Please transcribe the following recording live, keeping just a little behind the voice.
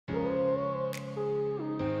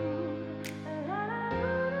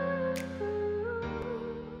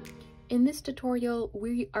In this tutorial,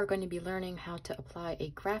 we are going to be learning how to apply a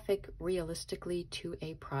graphic realistically to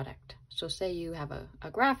a product. So say you have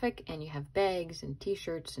a graphic and you have bags and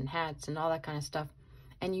t-shirts and hats and all that kind of stuff,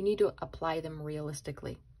 and you need to apply them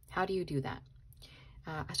realistically. How do you do that?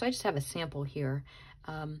 So I just have a sample here.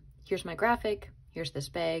 Here's my graphic, here's this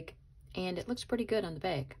bag, and it looks pretty good on the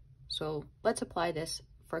bag. So let's apply this,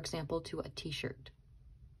 for example, to a t-shirt.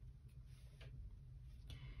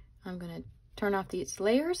 I'm going to turn off these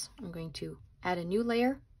layers. I'm going to add a new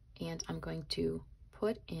layer, and I'm going to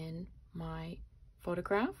put in my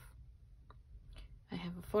photograph. I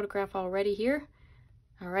have a photograph already here.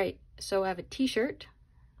 All right, so I have a t-shirt.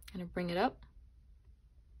 I'm going to bring it up.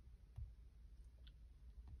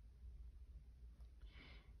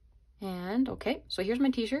 And okay, so here's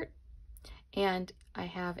my t-shirt, and I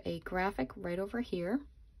have a graphic right over here.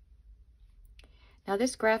 Now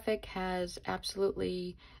this graphic has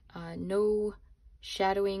absolutely no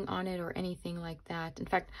shadowing on it or anything like that. In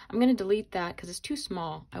fact, I'm going to delete that because it's too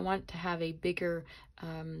small. I want to have a bigger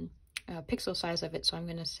pixel size of it, so I'm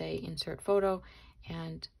going to say insert photo,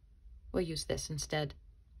 and we'll use this instead.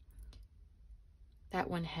 That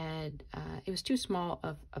one had, it was too small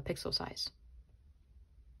of a pixel size.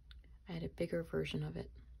 I had a bigger version of it.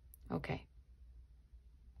 Okay.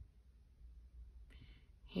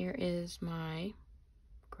 Here is my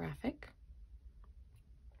graphic.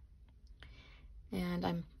 And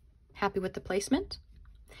I'm happy with the placement.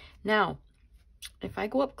 Now, if I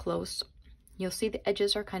go up close, you'll see the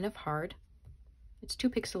edges are kind of hard. It's too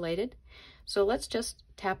pixelated. So let's just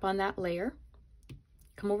tap on that layer.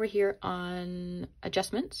 Come over here on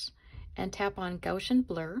Adjustments and tap on Gaussian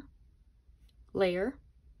Blur, Layer.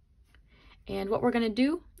 And what we're going to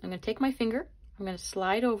do, I'm going to take my finger, I'm going to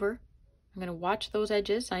slide over, I'm going to watch those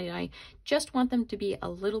edges. I just want them to be a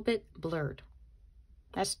little bit blurred.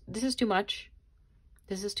 This is too much.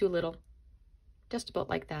 This is too little. Just about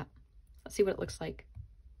like that. Let's see what it looks like.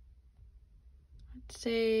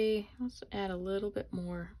 Let's add a little bit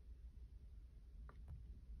more.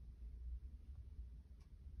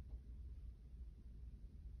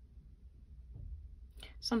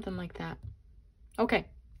 Something like that. Okay.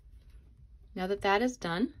 Now that that is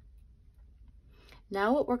done,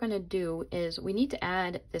 now what we're going to do is we need to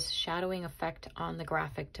add this shadowing effect on the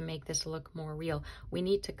graphic to make this look more real. We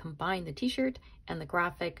need to combine the t-shirt and the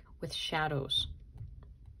graphic with shadows.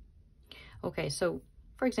 Okay, so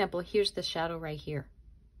for example, here's the shadow right here.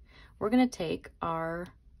 We're going to take our,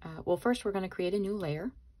 well, first we're going to create a new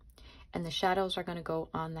layer, and the shadows are going to go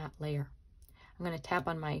on that layer. I'm going to tap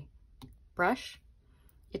on my brush.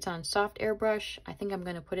 It's on soft airbrush. I think I'm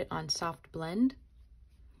going to put it on soft blend.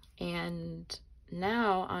 And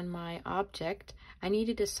now on my object, I need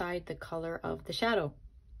to decide the color of the shadow.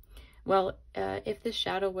 Well, if this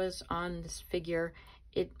shadow was on this figure,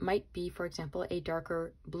 it might be, for example, a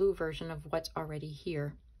darker blue version of what's already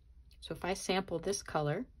here. So if I sample this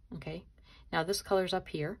color, okay, now this color's up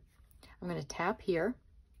here. I'm going to tap here,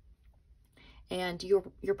 and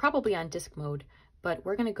you're probably on disk mode, but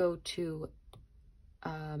we're going to go to,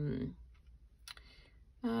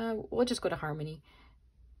 we'll just go to harmony.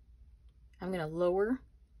 I'm going to lower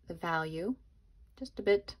the value just a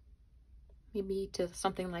bit, maybe to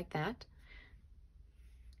something like that.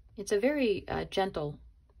 It's a very gentle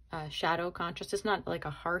shadow contrast. It's not like a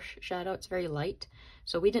harsh shadow. It's very light.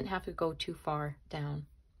 So we didn't have to go too far down.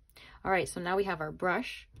 All right, so now we have our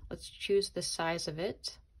brush. Let's choose the size of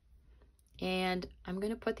it. And I'm going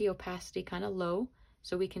to put the opacity kind of low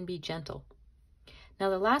so we can be gentle. Now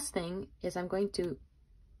the last thing is I'm going to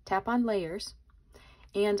tap on layers,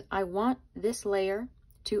 and I want this layer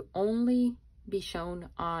to only be shown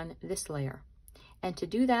on this layer. And to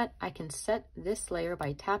do that, I can set this layer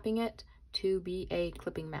by tapping it to be a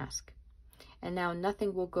clipping mask. And now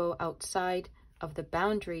nothing will go outside of the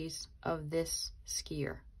boundaries of this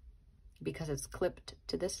skier because it's clipped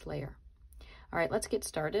to this layer. All right, let's get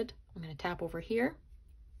started. I'm going to tap over here,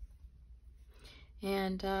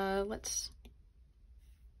 and I'm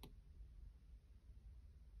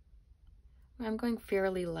going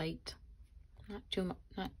fairly light, not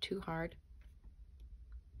too hard.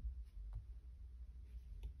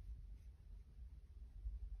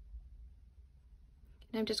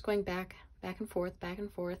 And I'm just going back and forth, back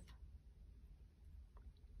and forth.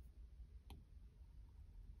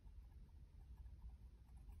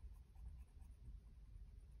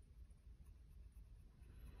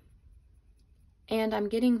 And I'm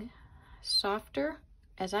getting softer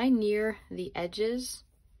as I near the edges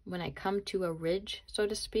when I come to a ridge, so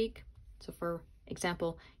to speak. So for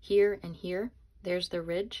example, here and here, there's the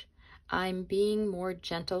ridge. I'm being more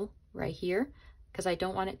gentle right here because I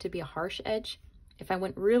don't want it to be a harsh edge. if I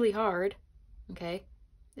went really hard, okay,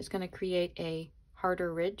 it's going to create a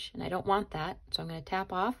harder ridge, and I don't want that. So I'm going to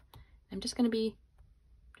tap off. I'm just going to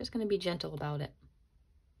be gentle about it.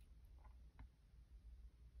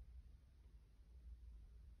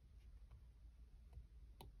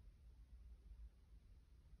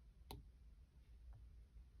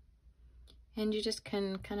 And you just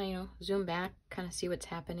can kind of, you know, zoom back, kind of see what's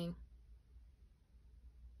happening.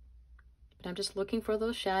 But I'm just looking for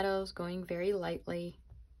those shadows, going very lightly.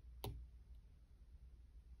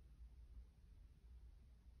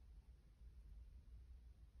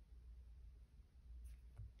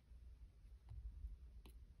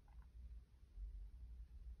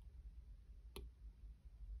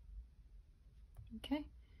 Okay,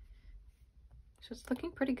 so it's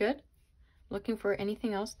looking pretty good. Looking for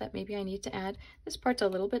anything else that maybe I need to add. This part's a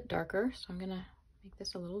little bit darker, so I'm gonna make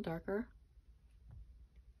this a little darker.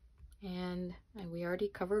 And we already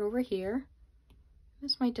covered over here.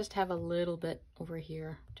 This might just have a little bit over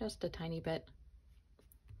here, just a tiny bit.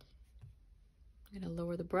 I'm gonna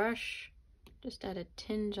lower the brush, just add a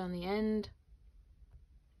tinge on the end.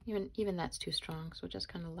 Even that's too strong, so just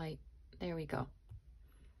kind of light. There we go.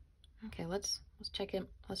 Okay, let's check it.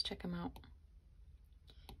 Let's check them out.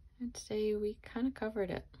 I'd say we kind of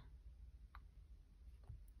covered it.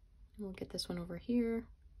 We'll get this one over here.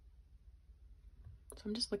 So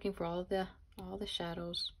I'm just looking for all the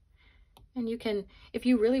shadows. And you can, if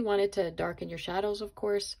you really wanted to darken your shadows, of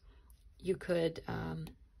course, you could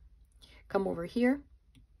come over here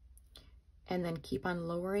and then keep on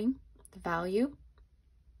lowering the value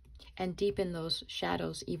and deepen those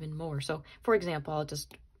shadows even more. So for example, I'll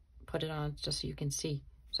just put it on just so you can see.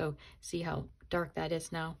 So see how dark that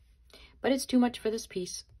is now. But it's too much for this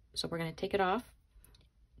piece, so we're going to take it off.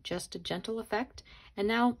 Just a gentle effect. And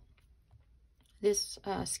now this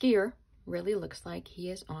skier really looks like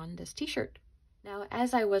he is on this t-shirt. Now,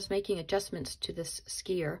 as I was making adjustments to this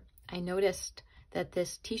skier, I noticed that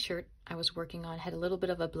this t-shirt I was working on had a little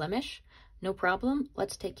bit of a blemish. No problem,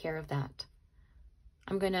 let's take care of that.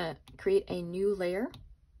 I'm going to create a new layer,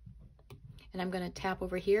 and I'm going to tap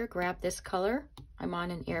over here, grab this color. I'm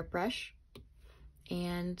on an airbrush,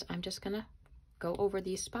 and I'm just going to go over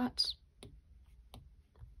these spots.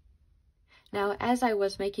 Now, as I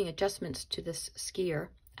was making adjustments to this skier,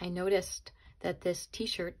 I noticed that this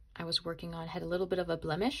t-shirt I was working on had a little bit of a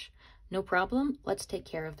blemish. No problem, let's take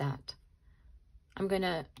care of that. I'm going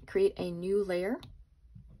to create a new layer,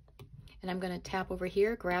 and I'm going to tap over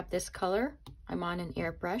here, grab this color. I'm on an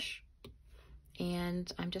airbrush,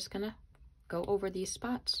 and I'm just going to go over these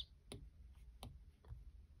spots.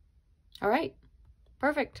 All right,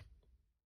 perfect.